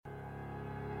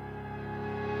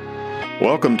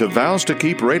Welcome to Vows to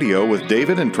Keep Radio with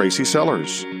David and Tracy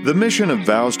Sellers. The mission of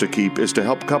Vows to Keep is to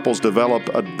help couples develop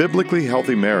a biblically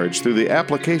healthy marriage through the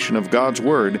application of God's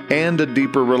Word and a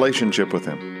deeper relationship with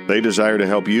Him. They desire to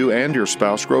help you and your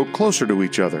spouse grow closer to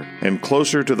each other and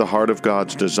closer to the heart of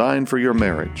God's design for your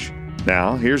marriage.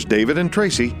 Now, here's David and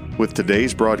Tracy with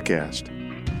today's broadcast.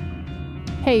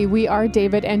 Hey, we are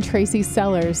David and Tracy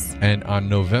Sellers. And on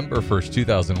November 1st,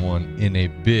 2001, in a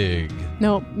big...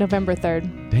 No, November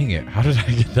 3rd. Dang it, how did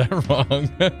I get that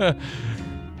wrong?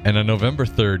 And on November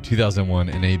 3rd, 2001,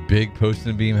 in a big post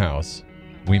and beam house,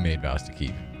 we made vows to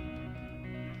keep.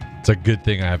 It's a good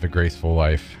thing I have a graceful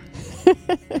wife.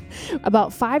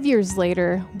 About 5 years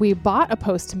later, we bought a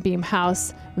post and beam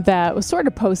house that was sort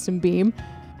of post and beam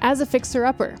as a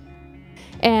fixer-upper.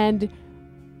 And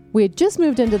we had just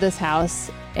moved into this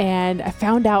house, and I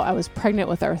found out I was pregnant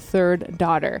with our third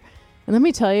daughter. And let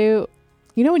me tell you,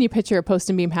 you know when you picture a post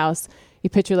and beam house, you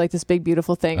picture like this big,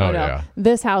 beautiful thing. Oh, no. yeah.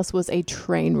 This house was a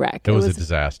train wreck. It was a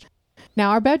disaster. Now,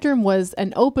 our bedroom was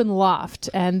an open loft,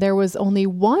 and there was only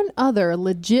one other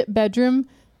legit bedroom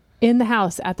in the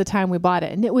house at the time we bought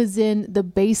it. And it was in the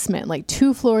basement, like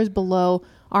 2 floors below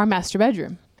our master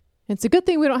bedroom. It's a good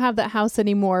thing we don't have that house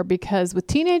anymore, because with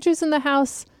teenagers in the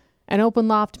house, an open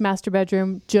loft master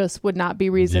bedroom just would not be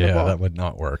reasonable. Yeah, that would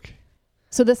not work.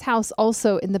 So this house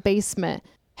also in the basement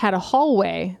had a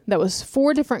hallway that was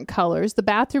 4 different colors. The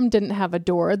bathroom didn't have a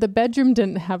door. The bedroom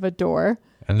didn't have a door.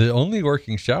 And the only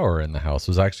working shower in the house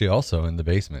was actually also in the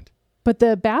basement. But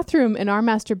the bathroom in our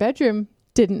master bedroom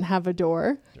didn't have a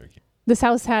door. This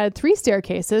house had 3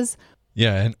 staircases.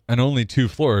 Yeah, and only 2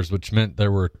 floors, which meant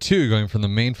there were 2 going from the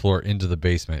main floor into the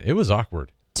basement. It was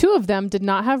awkward. 2 of them did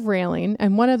not have railing,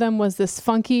 and one of them was this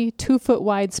funky 2-foot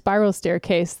wide spiral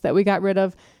staircase that we got rid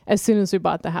of as soon as we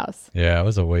bought the house. Yeah, it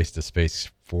was a waste of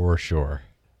space for sure.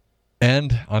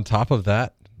 And on top of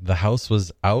that, the house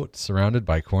was out, surrounded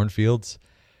by cornfields,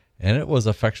 and it was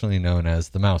affectionately known as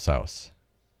the Mouse House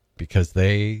because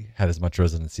they had as much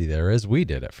residency there as we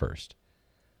did at first.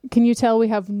 Can you tell we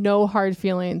have no hard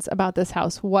feelings about this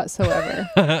house whatsoever?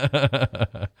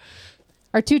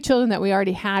 Our 2 children that we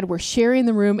already had were sharing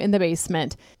the room in the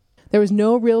basement. There was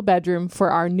no real bedroom for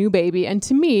our new baby. And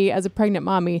to me, as a pregnant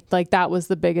mommy, like that was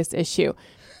the biggest issue.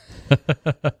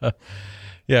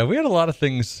 Yeah, we had a lot of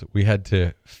things we had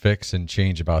to fix and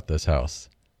change about this house.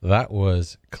 That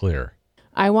was clear.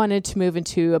 I wanted to move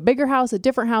into a bigger house, a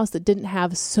different house that didn't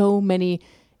have so many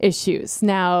issues.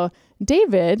 Now,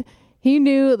 David, he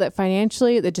knew that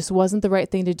financially that just wasn't the right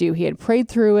thing to do. He had prayed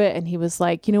through it and he was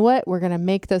like, you know what? We're going to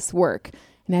make this work.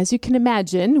 And as you can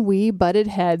imagine, we butted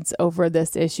heads over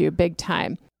this issue big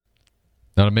time.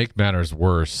 Now, to make matters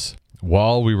worse,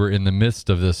 while we were in the midst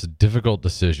of this difficult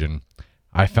decision,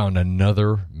 I found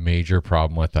another major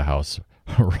problem with the house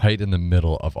right in the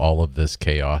middle of all of this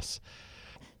chaos.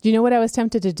 Do you know what I was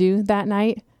tempted to do that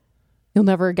night? You'll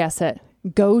never guess it.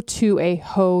 Go to a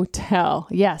hotel.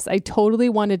 Yes, I totally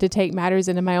wanted to take matters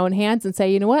into my own hands and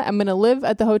say, you know what? I'm going to live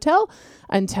at the hotel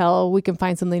until we can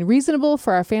find something reasonable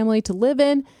for our family to live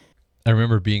in. I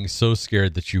remember being so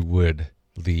scared that you would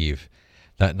leave.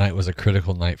 That night was a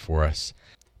critical night for us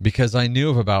because I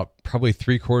knew of about probably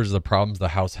 3/4 of the problems the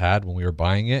house had when we were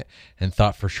buying it and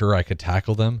thought for sure I could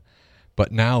tackle them.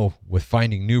 But now with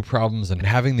finding new problems and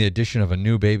having the addition of a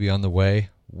new baby on the way,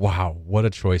 wow, what a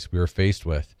choice we were faced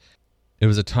with. It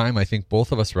was a time I think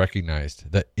both of us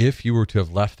recognized that if you were to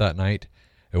have left that night,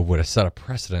 it would have set a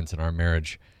precedent in our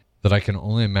marriage that I can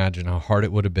only imagine how hard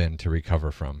it would have been to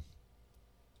recover from.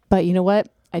 But you know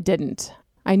what? I didn't.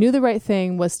 I knew the right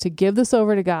thing was to give this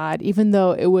over to God, even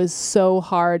though it was so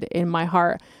hard in my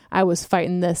heart. I was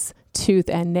fighting this tooth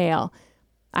and nail.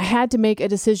 I had to make a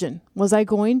decision. Was I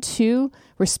going to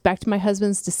respect my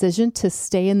husband's decision to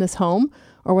stay in this home,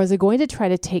 or was I going to try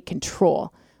to take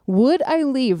control? Would I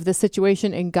leave the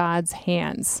situation in God's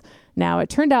hands? Now, it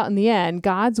turned out in the end,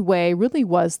 God's way really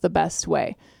was the best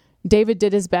way. David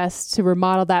did his best to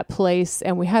remodel that place,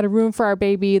 and we had a room for our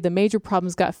baby. The major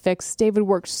problems got fixed. David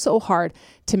worked so hard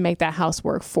to make that house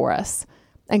work for us.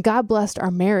 And God blessed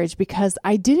our marriage because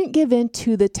I didn't give in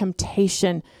to the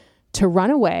temptation to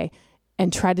run away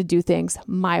and try to do things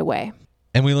my way.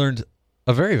 And we learned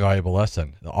a very valuable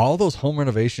lesson. All those home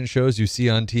renovation shows you see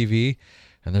on TV,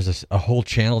 and there's a whole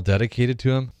channel dedicated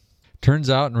to them. Turns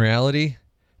out, in reality,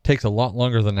 it takes a lot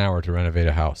longer than an hour to renovate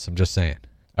a house. I'm just saying.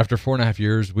 After 4.5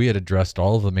 years, we had addressed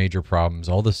all of the major problems,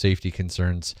 all the safety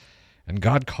concerns, and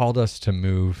God called us to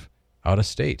move out of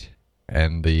state.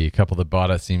 And the couple that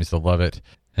bought it seems to love it.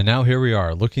 And now here we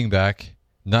are, looking back,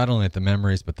 not only at the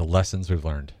memories, but the lessons we've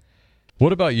learned.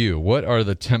 What about you? What are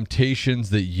the temptations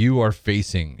that you are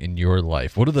facing in your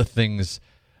life? What are the things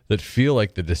that feel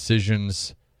like the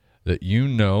decisions that you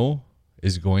know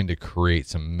is going to create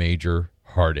some major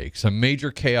heartache, some major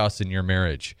chaos in your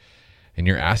marriage. And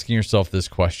you're asking yourself this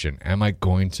question: am I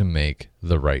going to make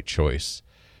the right choice?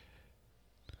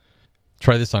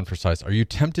 Try this on for size. Are you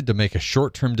tempted to make a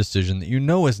short-term decision that you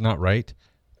know is not right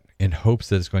in hopes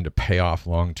that it's going to pay off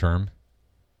long-term?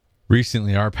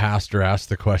 Recently, our pastor asked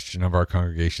the question of our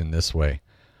congregation this way: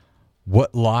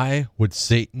 what lie would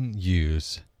Satan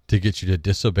use to get you to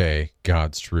disobey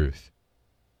God's truth?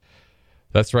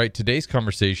 That's right. Today's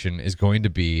conversation is going to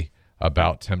be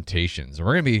about temptations. And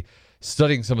we're going to be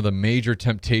studying some of the major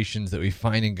temptations that we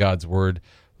find in God's word,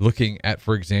 looking at,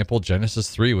 for example, Genesis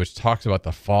 3, which talks about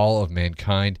the fall of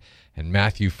mankind, and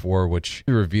Matthew 4, which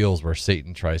reveals where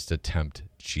Satan tries to tempt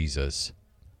Jesus.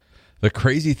 The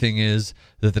crazy thing is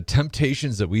that the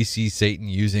temptations that we see Satan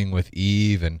using with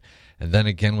Eve and then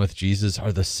again with Jesus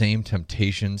are the same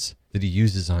temptations that he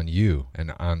uses on you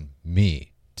and on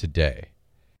me today.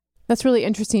 That's really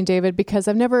interesting, David, because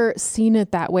I've never seen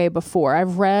it that way before.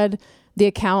 I've read the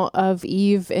account of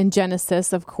Eve in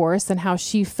Genesis, of course, and how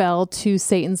she fell to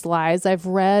Satan's lies. I've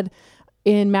read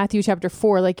in Matthew chapter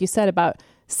 4, like you said, about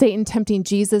Satan tempting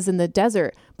Jesus in the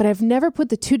desert, but I've never put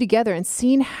the two together and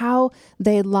seen how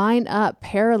they line up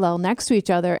parallel next to each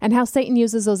other and how Satan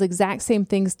uses those exact same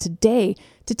things today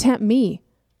to tempt me.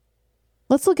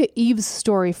 Let's look at Eve's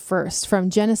story first from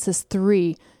Genesis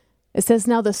 3. It says,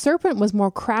 "Now the serpent was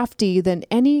more crafty than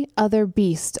any other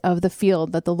beast of the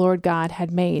field that the Lord God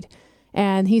had made.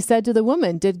 And he said to the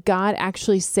woman, 'Did God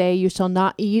actually say you shall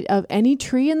not eat of any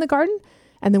tree in the garden?'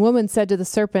 And the woman said to the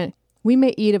serpent, 'We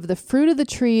may eat of the fruit of the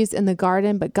trees in the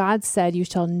garden, but God said you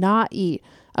shall not eat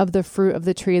of the fruit of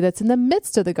the tree that's in the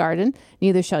midst of the garden,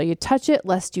 neither shall you touch it,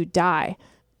 lest you die.'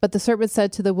 But the serpent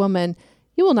said to the woman,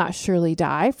 'You will not surely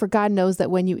die, for God knows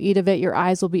that when you eat of it, your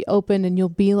eyes will be opened and you'll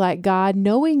be like God,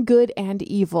 knowing good and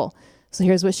evil.' So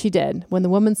here's what she did. When the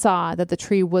woman saw that the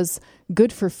tree was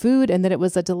good for food and that it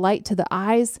was a delight to the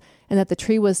eyes and that the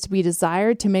tree was to be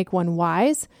desired to make one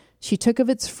wise, she took of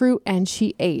its fruit and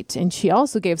she ate. And she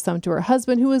also gave some to her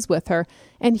husband who was with her,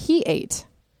 and he ate."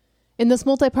 In this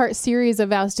multi-part series of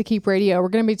Vows to Keep Radio, we're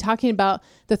going to be talking about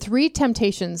the three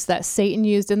temptations that Satan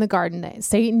used in the garden, that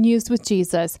Satan used with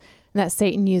Jesus, and that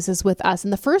Satan uses with us.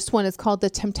 And the first one is called the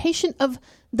temptation of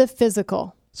the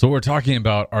physical. So what we're talking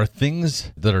about are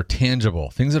things that are tangible,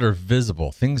 things that are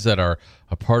visible, things that are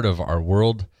a part of our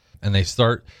world. And they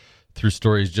start through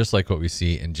stories just like what we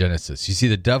see in Genesis. You see,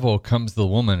 the devil comes to the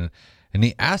woman and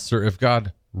he asks her if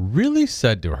God really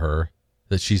said to her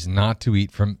that she's not to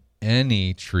eat from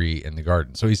any tree in the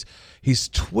garden. So he's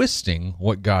twisting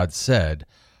what God said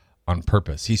on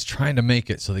purpose. He's trying to make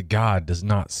it so that God does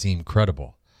not seem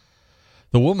credible.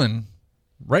 The woman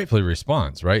rightfully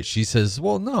responds, right? She says,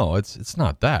 "Well, no, it's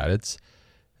not that.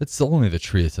 It's only the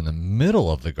tree that's in the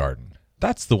middle of the garden.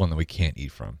 That's the one that we can't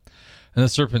eat from." And the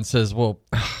serpent says, "Well,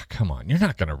 come on, you're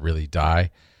not going to really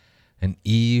die." And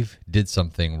Eve did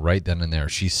something right then and there.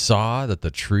 She saw that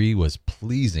the tree was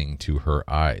pleasing to her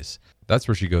eyes. That's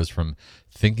where she goes from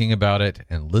thinking about it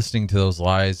and listening to those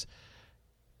lies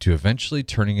to eventually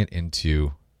turning it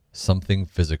into something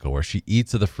physical, where she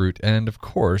eats of the fruit and, of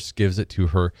course, gives it to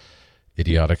her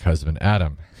idiotic husband,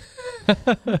 Adam.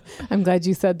 I'm glad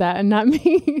you said that and not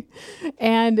me.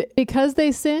 And because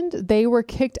they sinned, they were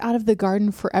kicked out of the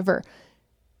garden forever.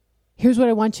 Here's what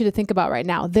I want you to think about right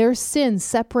now. Their sin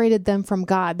separated them from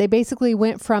God. They basically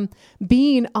went from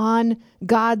being on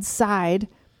God's side,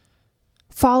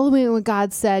 following what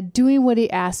God said, doing what he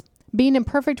asked, being in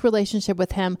perfect relationship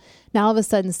with him. Now all of a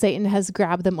sudden, Satan has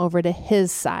grabbed them over to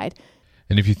his side.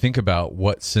 And if you think about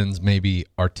what sins maybe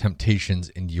are temptations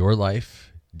in your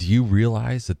life, do you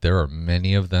realize that there are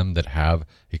many of them that have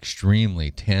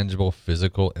extremely tangible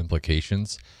physical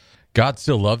implications? God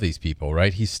still loved these people,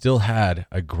 right? He still had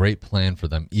a great plan for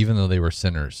them, even though they were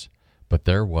sinners. But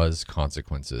there was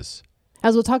consequences.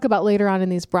 As we'll talk about later on in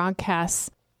these broadcasts,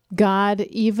 God,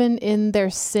 even in their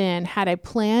sin, had a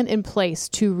plan in place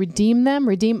to redeem them,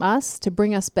 redeem us, to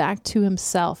bring us back to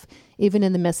himself, even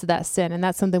in the midst of that sin. And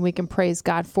that's something we can praise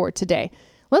God for today.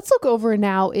 Let's look over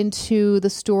now into the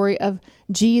story of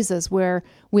Jesus, where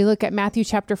we look at Matthew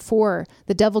chapter 4.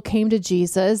 The devil came to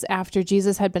Jesus after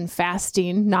Jesus had been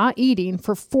fasting, not eating,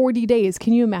 for 40 days.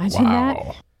 Can you imagine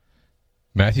that?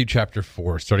 Matthew chapter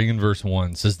 4, starting in verse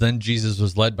 1, says, "Then Jesus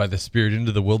was led by the Spirit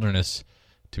into the wilderness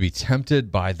to be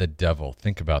tempted by the devil."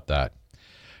 Think about that.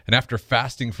 "And after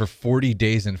fasting for 40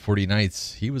 days and 40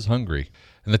 nights, he was hungry.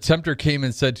 And the tempter came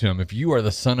and said to him, 'If you are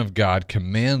the Son of God,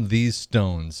 command these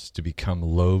stones to become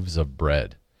loaves of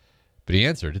bread.' But he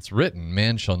answered, 'It's written,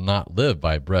 man shall not live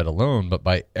by bread alone, but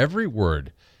by every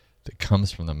word that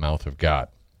comes from the mouth of God.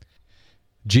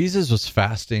 Jesus was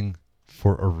fasting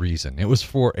for a reason. It was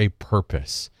for a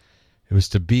purpose. It was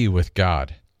to be with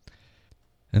God.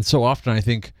 And so often I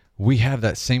think we have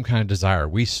that same kind of desire.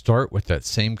 We start with that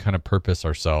same kind of purpose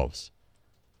ourselves.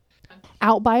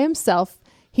 Out by himself,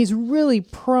 he's really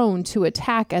prone to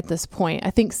attack at this point.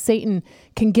 I think Satan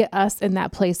can get us in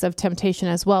that place of temptation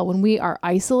as well. When we are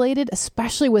isolated,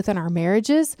 especially within our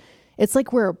marriages, it's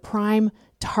like we're a prime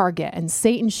target. And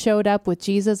Satan showed up with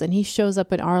Jesus, and he shows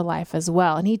up in our life as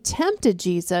well. And he tempted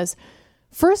Jesus,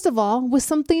 first of all, with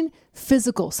something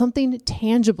physical, something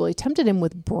tangible. He tempted him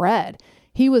with bread.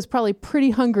 He was probably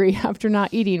pretty hungry after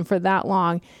not eating for that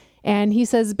long. And he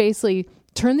says, basically,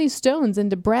 turn these stones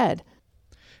into bread.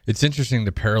 It's interesting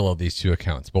to parallel these two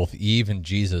accounts. Both Eve and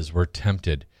Jesus were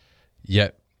tempted,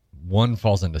 yet one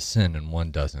falls into sin and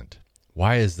one doesn't.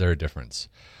 Why is there a difference?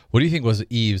 What do you think was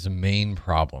Eve's main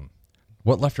problem?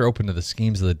 What left her open to the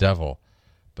schemes of the devil,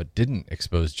 but didn't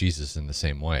expose Jesus in the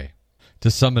same way?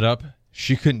 To sum it up,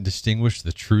 she couldn't distinguish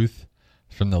the truth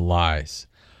from the lies.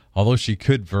 Although she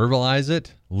could verbalize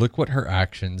it, look what her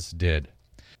actions did.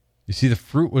 You see, the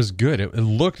fruit was good. It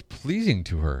looked pleasing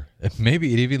to her.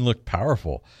 Maybe it even looked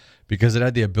powerful because it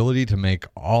had the ability to make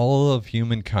all of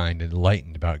humankind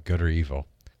enlightened about good or evil.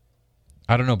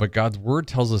 I don't know, but God's word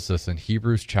tells us this in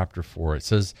Hebrews chapter 4. It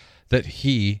says that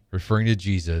he, referring to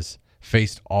Jesus,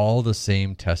 faced all the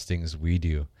same testings we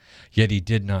do, yet he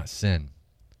did not sin.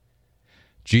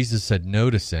 Jesus said no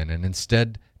to sin and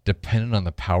instead depended on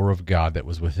the power of God that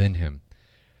was within him.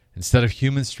 Instead of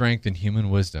human strength and human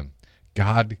wisdom,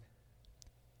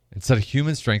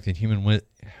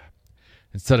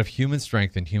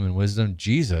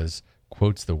 Jesus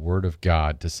quotes the word of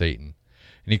God to Satan.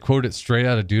 And he quoted it straight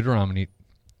out of Deuteronomy.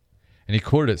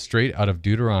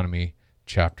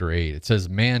 Chapter 8. It says,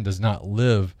 "Man does not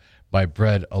live by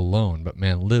bread alone, but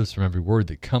man lives from every word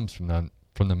that comes from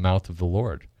the mouth of the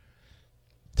Lord."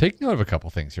 Take note of a couple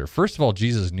things here. First of all,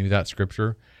 Jesus knew that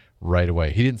scripture right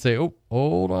away. He didn't say, "Oh,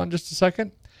 hold on just a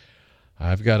second.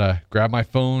 I've got to grab my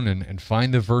phone and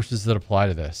find the verses that apply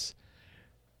to this.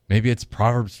 Maybe it's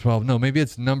Proverbs 12. No, maybe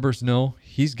it's Numbers. No,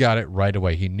 he's got it right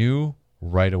away. He knew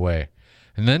right away.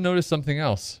 And then notice something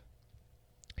else.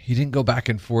 He didn't go back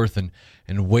and forth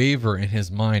and waver in his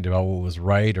mind about what was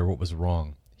right or what was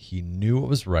wrong. He knew what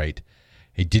was right.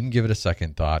 He didn't give it a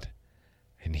second thought,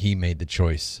 and he made the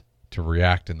choice to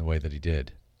react in the way that he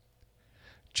did.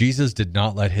 Jesus did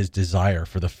not let his desire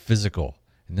for the physical,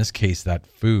 in this case that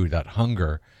food, that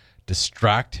hunger,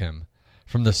 distract him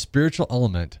from the spiritual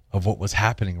element of what was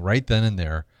happening right then and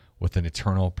there with an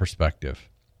eternal perspective.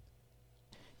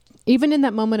 Even in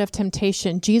that moment of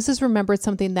temptation, Jesus remembered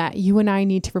something that you and I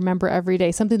need to remember every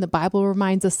day, something the Bible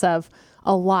reminds us of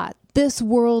a lot. This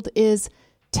world is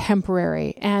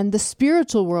temporary, and the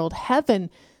spiritual world, heaven,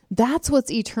 that's what's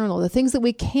eternal. The things that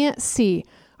we can't see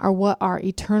are what are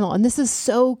eternal. And this is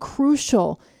so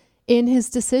crucial in his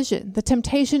decision. The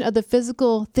temptation of the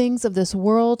physical things of this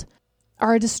world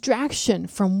are a distraction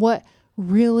from what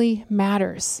really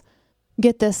matters.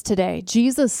 Get this today.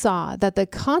 Jesus saw that the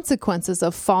consequences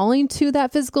of falling to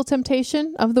that physical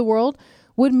temptation of the world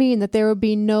would mean that there would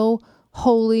be no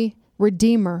holy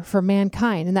Redeemer for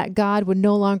mankind and that God would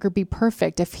no longer be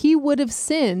perfect. If he would have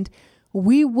sinned,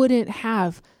 we wouldn't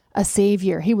have a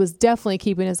Savior. He was definitely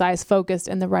keeping his eyes focused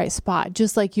in the right spot,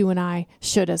 just like you and I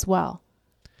should as well.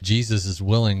 Jesus is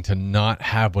willing to not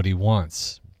have what he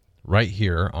wants right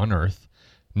here on earth,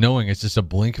 knowing it's just a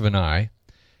blink of an eye,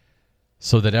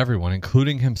 so that everyone,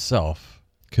 including himself,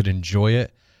 could enjoy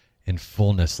it in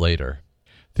fullness later.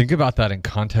 Think about that in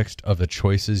context of the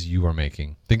choices you are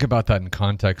making. Think about that in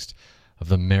context of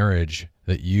the marriage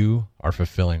that you are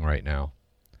fulfilling right now.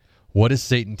 What is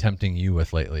Satan tempting you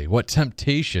with lately? What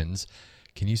temptations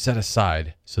can you set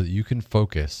aside so that you can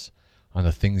focus on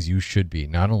the things you should be,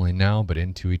 not only now, but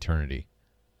into eternity?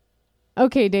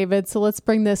 Okay, David, so let's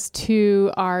bring this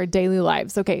to our daily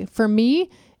lives. Okay, for me,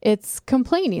 it's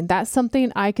complaining. That's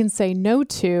something I can say no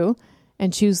to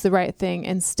and choose the right thing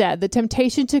instead. The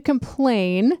temptation to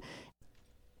complain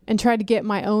and try to get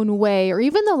my own way, or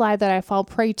even the lie that I fall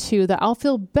prey to, that I'll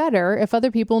feel better if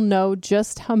other people know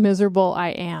just how miserable I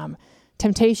am.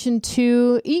 Temptation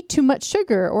to eat too much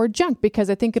sugar or junk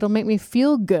because I think it'll make me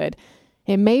feel good.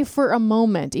 It may for a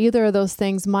moment, either of those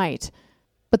things might,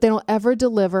 but they don't ever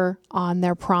deliver on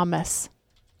their promise.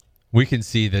 We can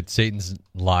see that Satan's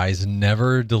lies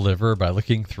never deliver by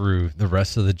looking through the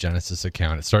rest of the Genesis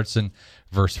account. It starts in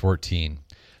verse 14.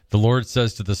 The Lord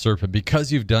says to the serpent,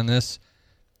 "Because you've done this,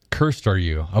 cursed are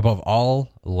you above all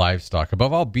livestock,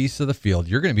 above all beasts of the field.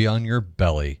 You're going to be on your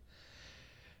belly,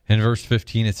 In verse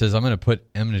 15, it says, I'm going to put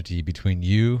enmity between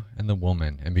you and the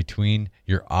woman, and between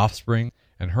your offspring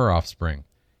and her offspring.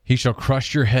 He shall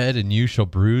crush your head, and you shall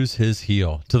bruise his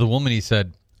heel. To the woman he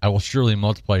said, I will surely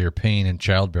multiply your pain in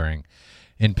childbearing.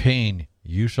 In pain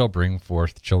you shall bring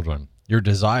forth children. Your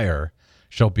desire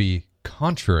shall be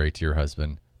contrary to your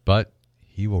husband, but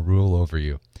he will rule over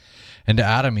you. And to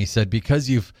Adam he said, because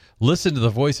you've listened to the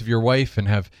voice of your wife and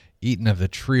have eaten of the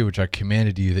tree which I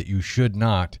commanded you that you should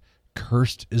not,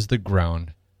 cursed is the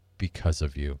ground because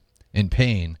of you. In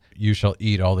pain you shall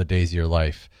eat all the days of your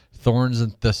life. Thorns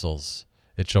and thistles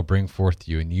it shall bring forth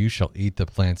you, and you shall eat the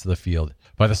plants of the field.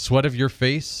 By the sweat of your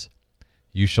face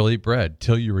you shall eat bread,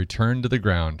 till you return to the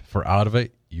ground, for out of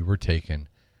it you were taken.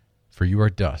 For you are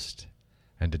dust,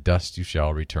 and to dust you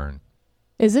shall return.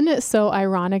 Isn't it so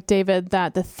ironic, David,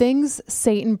 that the things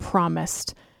Satan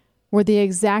promised were the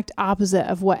exact opposite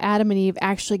of what Adam and Eve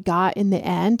actually got in the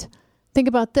end? Think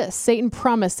about this. Satan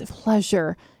promised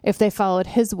pleasure if they followed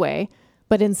his way,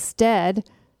 but instead,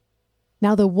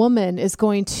 now the woman is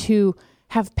going to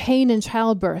have pain in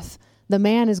childbirth. The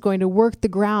man is going to work the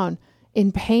ground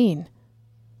in pain.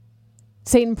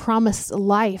 Satan promised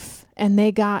life, and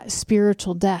they got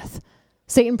spiritual death.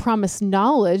 Satan promised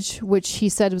knowledge, which he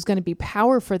said was going to be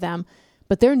power for them,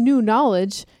 but their new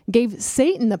knowledge gave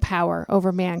Satan the power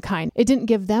over mankind. It didn't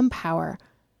give them power.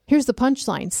 Here's the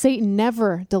punchline. Satan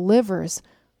never delivers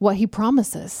what he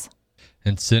promises.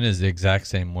 And sin is the exact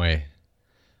same way.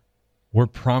 We're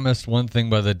promised one thing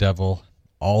by the devil,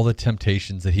 all the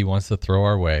temptations that he wants to throw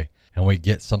our way, and we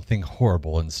get something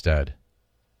horrible instead.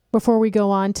 Before we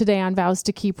go on today on Vows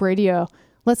to Keep Radio,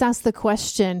 let's ask the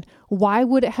question, why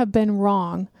would it have been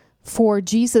wrong for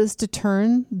Jesus to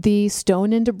turn the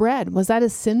stone into bread? Was that a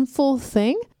sinful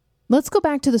thing? Let's go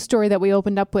back to the story that we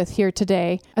opened up with here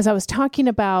today. As I was talking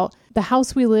about the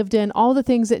house we lived in, all the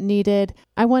things it needed,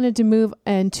 I wanted to move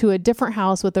into a different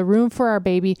house with a room for our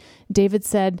baby. David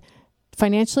said,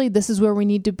 financially, this is where we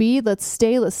need to be. Let's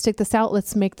stay. Let's stick this out.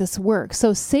 Let's make this work.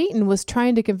 So Satan was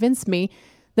trying to convince me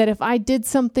that if I did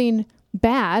something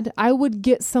bad, I would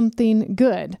get something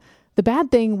good. The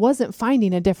bad thing wasn't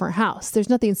finding a different house. There's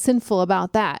nothing sinful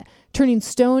about that. Turning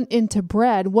stone into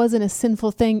bread wasn't a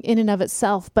sinful thing in and of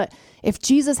itself. But if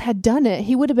Jesus had done it,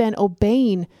 he would have been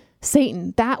obeying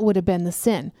Satan. That would have been the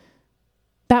sin.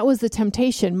 That was the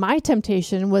temptation. My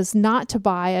temptation was not to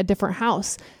buy a different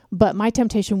house, but my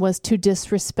temptation was to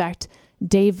disrespect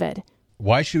David.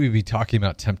 Why should we be talking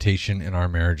about temptation in our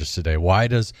marriages today? Why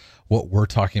does what we're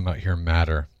talking about here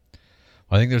matter?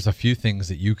 Well, I think there's a few things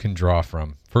that you can draw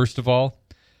from. First of all,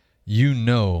 you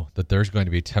know that there's going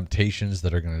to be temptations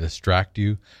that are going to distract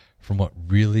you from what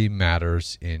really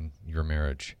matters in your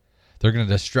marriage. They're going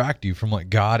to distract you from what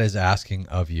God is asking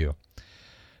of you.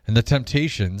 And the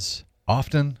temptations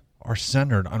often are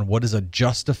centered on what is a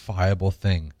justifiable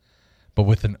thing, but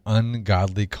with an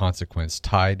ungodly consequence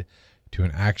tied to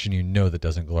an action you know that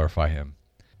doesn't glorify him.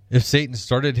 If Satan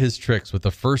started his tricks with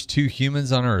the first two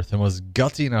humans on earth and was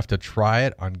gutsy enough to try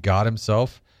it on God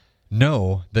himself,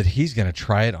 know that he's going to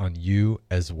try it on you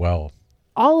as well.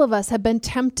 All of us have been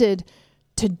tempted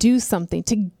to do something,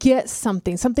 to get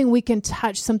something we can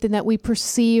touch, something that we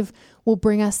perceive will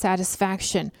bring us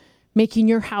satisfaction, making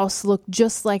your house look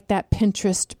just like that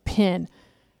Pinterest pin,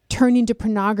 turning to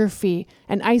pornography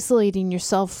and isolating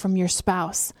yourself from your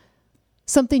spouse.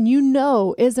 Something you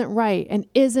know isn't right and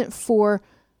isn't for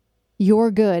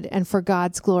your good and for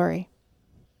God's glory.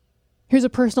 Here's a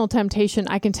personal temptation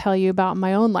I can tell you about in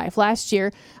my own life. Last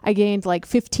year, I gained like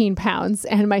 15 pounds,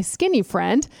 and my skinny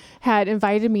friend had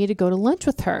invited me to go to lunch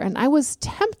with her. And I was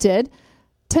tempted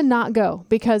to not go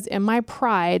because in my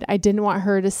pride, I didn't want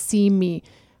her to see me,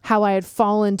 how I had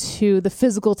fallen to the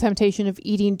physical temptation of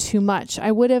eating too much.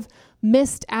 I would have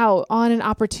missed out on an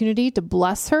opportunity to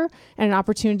bless her and an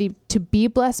opportunity to be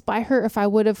blessed by her if I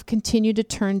would have continued to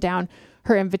turn down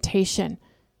her invitation.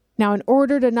 Now, in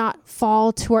order to not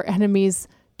fall to our enemies'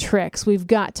 tricks, we've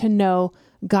got to know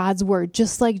God's word,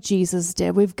 just like Jesus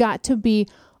did. We've got to be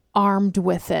armed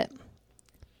with it.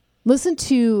 Listen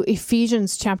to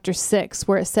Ephesians chapter 6,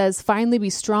 where it says, finally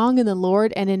be strong in the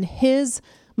Lord and in his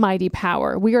mighty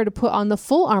power. We are to put on the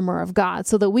full armor of God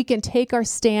so that we can take our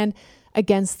stand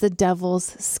against the devil's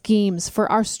schemes. For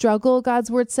our struggle,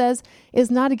 God's word says, is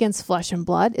not against flesh and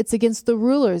blood. It's against the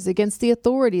rulers, against the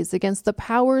authorities, against the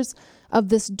powers of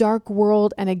this dark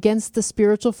world, and against the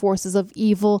spiritual forces of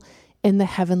evil in the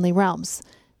heavenly realms.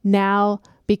 Now,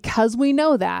 because we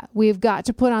know that, we've got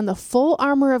to put on the full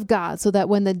armor of God so that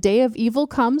when the day of evil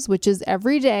comes, which is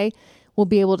every day, we'll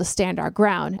be able to stand our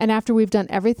ground. And after we've done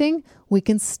everything, we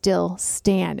can still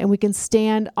stand, and we can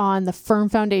stand on the firm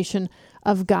foundation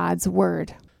of God's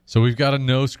word. So we've got to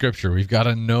know Scripture. We've got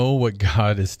to know what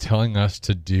God is telling us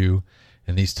to do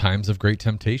in these times of great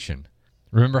temptation.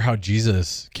 Remember how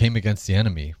Jesus came against the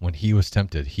enemy when he was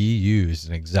tempted. He used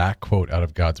an exact quote out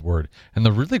of God's word. And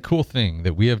the really cool thing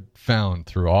that we have found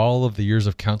through all of the years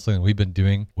of counseling that we've been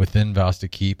doing within Vows to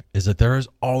Keep is that there is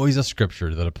always a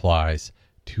scripture that applies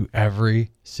to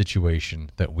every situation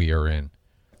that we are in.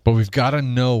 But we've got to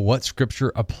know what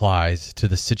scripture applies to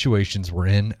the situations we're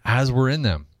in as we're in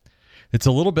them. It's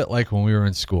a little bit like when we were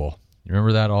in school. You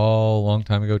remember that all a long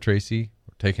time ago, Tracy?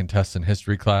 We're taking tests in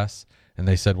history class. And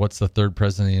they said, what's the third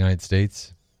president of the United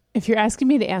States? If you're asking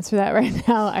me to answer that right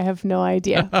now, I have no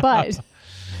idea. But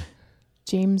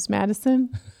James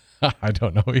Madison? I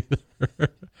don't know either.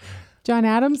 John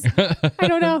Adams? I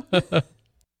don't know.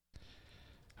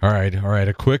 All right.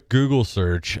 A quick Google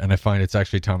search, and I find it's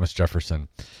actually Thomas Jefferson.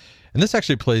 And this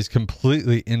actually plays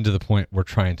completely into the point we're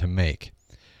trying to make.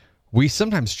 We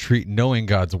sometimes treat knowing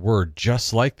God's word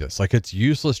just like this, like it's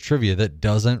useless trivia that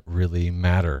doesn't really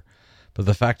matter. But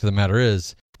the fact of the matter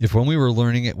is, if when we were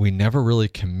learning it, we never really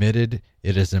committed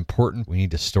it is important, we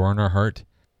need to store in our heart,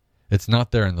 it's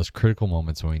not there in those critical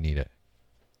moments when we need it.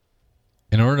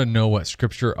 In order to know what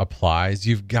Scripture applies,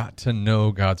 you've got to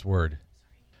know God's Word.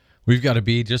 We've got to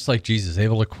be, just like Jesus,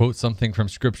 able to quote something from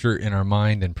Scripture in our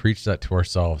mind and preach that to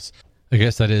ourselves. I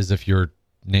guess that is if your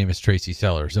name is Tracy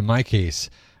Sellers. In my case,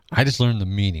 I just learned the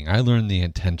meaning. I learned the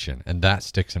intention, and that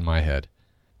sticks in my head.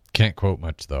 Can't quote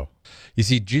much, though. You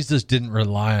see, Jesus didn't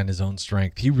rely on his own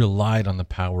strength. He relied on the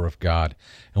power of God.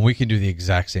 And we can do the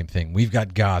exact same thing. We've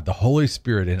got God, the Holy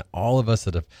Spirit, in all of us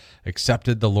that have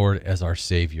accepted the Lord as our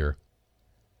Savior.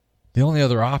 The only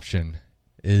other option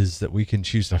is that we can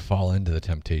choose to fall into the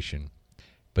temptation.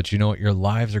 But you know what? Your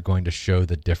lives are going to show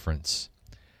the difference.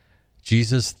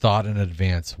 Jesus thought in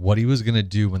advance what he was going to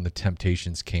do when the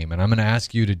temptations came. And I'm going to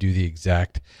ask you to do the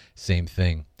exact same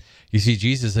thing. You see,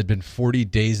 Jesus had been 40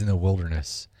 days in the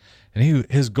wilderness, and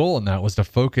his goal in that was to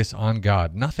focus on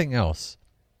God, nothing else.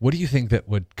 What do you think that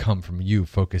would come from you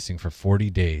focusing for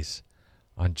 40 days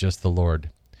on just the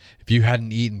Lord? If you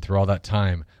hadn't eaten through all that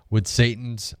time, would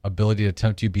Satan's ability to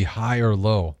tempt you be high or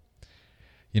low?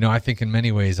 You know, I think in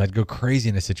many ways I'd go crazy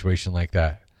in a situation like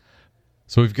that.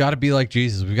 So we've got to be like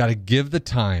Jesus. We've got to give the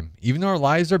time. Even though our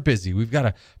lives are busy, we've got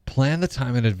to plan the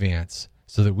time in advance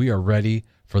so that we are ready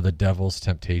for the devil's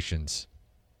temptations.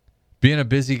 Being a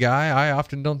busy guy, I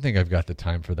often don't think I've got the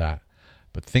time for that.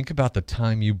 But think about the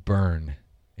time you burn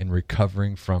in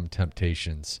recovering from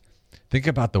temptations. Think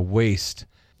about the waste.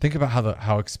 Think about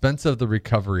how expensive the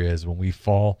recovery is when we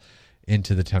fall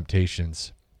into the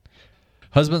temptations.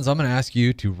 Husbands, I'm going to ask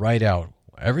you to write out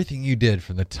everything you did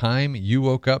from the time you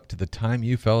woke up to the time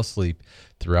you fell asleep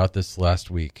throughout this last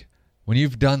week. When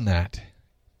you've done that,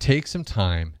 take some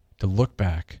time to look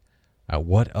back at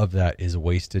what of that is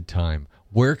wasted time.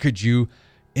 Where could you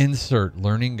insert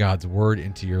learning God's word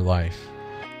into your life?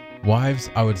 Wives,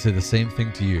 I would say the same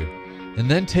thing to you. And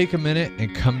then take a minute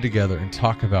and come together and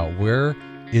talk about where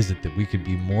is it that we could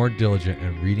be more diligent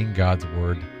in reading God's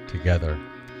word together.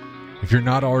 If you're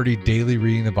not already daily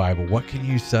reading the Bible, what can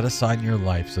you set aside in your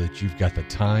life so that you've got the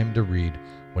time to read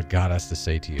what God has to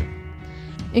say to you?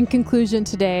 In conclusion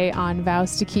today on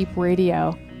Vows to Keep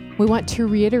Radio, we want to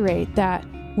reiterate that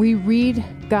we read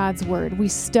God's word. We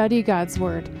study God's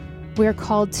word. We are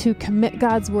called to commit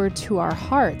God's word to our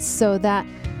hearts so that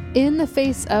in the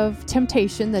face of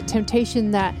temptation, the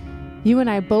temptation that you and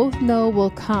I both know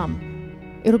will come,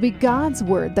 it'll be God's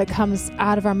word that comes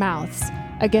out of our mouths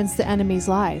against the enemy's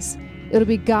lies. It'll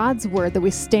be God's word that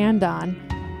we stand on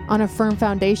a firm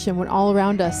foundation when all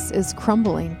around us is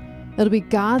crumbling. It'll be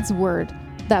God's word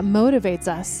that motivates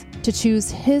us to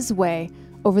choose his way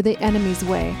over the enemy's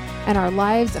way, and our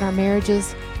lives and our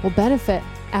marriages will benefit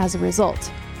as a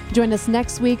result. Join us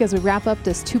next week as we wrap up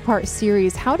this 2-part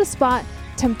series, How to Spot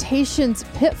Temptation's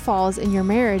Pitfalls in Your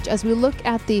Marriage, as we look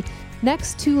at the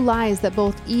next 2 lies that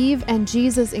both Eve and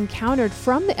Jesus encountered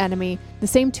from the enemy, the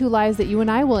same 2 lies that you and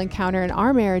I will encounter in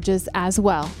our marriages as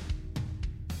well.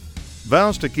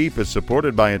 Vows to Keep is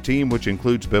supported by a team which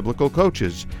includes biblical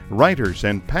coaches, writers,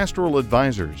 and pastoral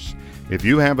advisors. If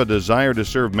you have a desire to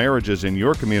serve marriages in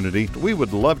your community, we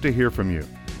would love to hear from you.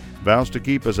 Vows to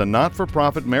Keep is a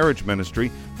not-for-profit marriage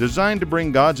ministry designed to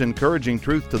bring God's encouraging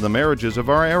truth to the marriages of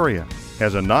our area.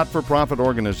 As a not-for-profit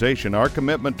organization, our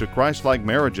commitment to Christ-like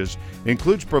marriages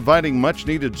includes providing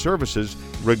much-needed services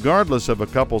regardless of a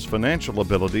couple's financial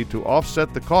ability to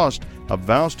offset the cost of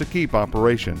Vows to Keep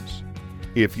operations.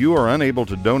 If you are unable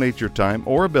to donate your time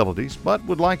or abilities but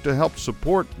would like to help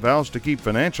support Vows to Keep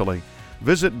financially,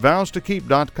 visit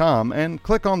vowstokeep.com and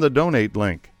click on the donate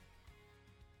link.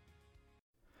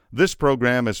 This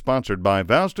program is sponsored by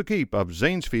Vows to Keep of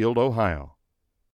Zanesfield, Ohio.